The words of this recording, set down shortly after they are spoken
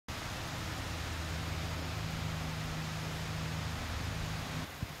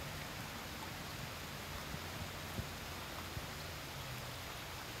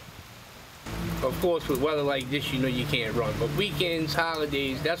Of course, with weather like this, you know you can't run. But weekends,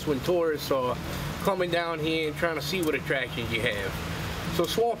 holidays, that's when tourists are coming down here and trying to see what attractions you have. So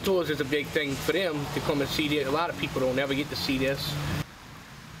Swamp Tours is a big thing for them to come and see this. A lot of people don't ever get to see this.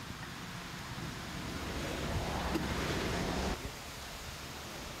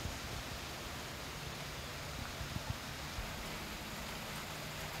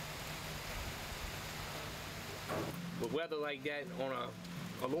 With weather like that on a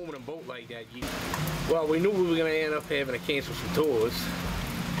aluminum boat like that, well, we knew we were going to end up having to cancel some tours.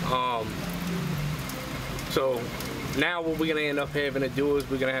 So now what we're going to end up having to do is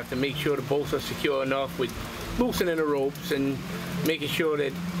we're going to have to make sure the boats are secure enough with loosening the ropes and making sure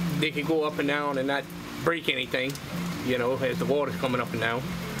that they can go up and down and not break anything, you know, as the water's coming up and down.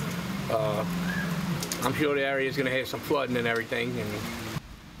 I'm sure the area is going to have some flooding and everything. And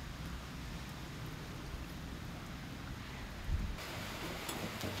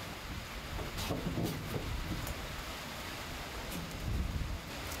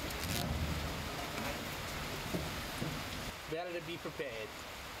better to be prepared.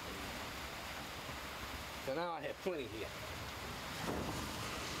 So now I have plenty here.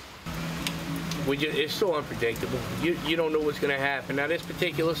 It's so unpredictable. You don't know what's going to happen. Now this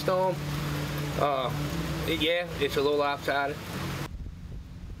particular storm, yeah, it's a little lopsided.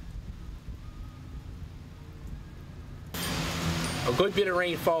 A good bit of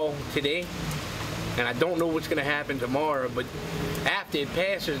rainfall today, and I don't know what's going to happen tomorrow, but after it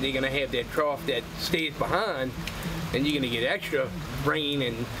passes, they're going to have that trough that stays behind, and you're going to get extra rain,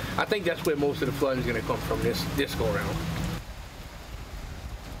 and I think that's where most of the flooding is going to come from this go around.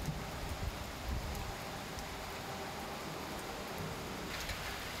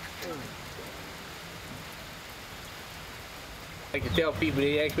 I like to tell people,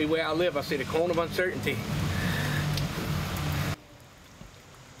 they ask me where I live, I say the cone of uncertainty.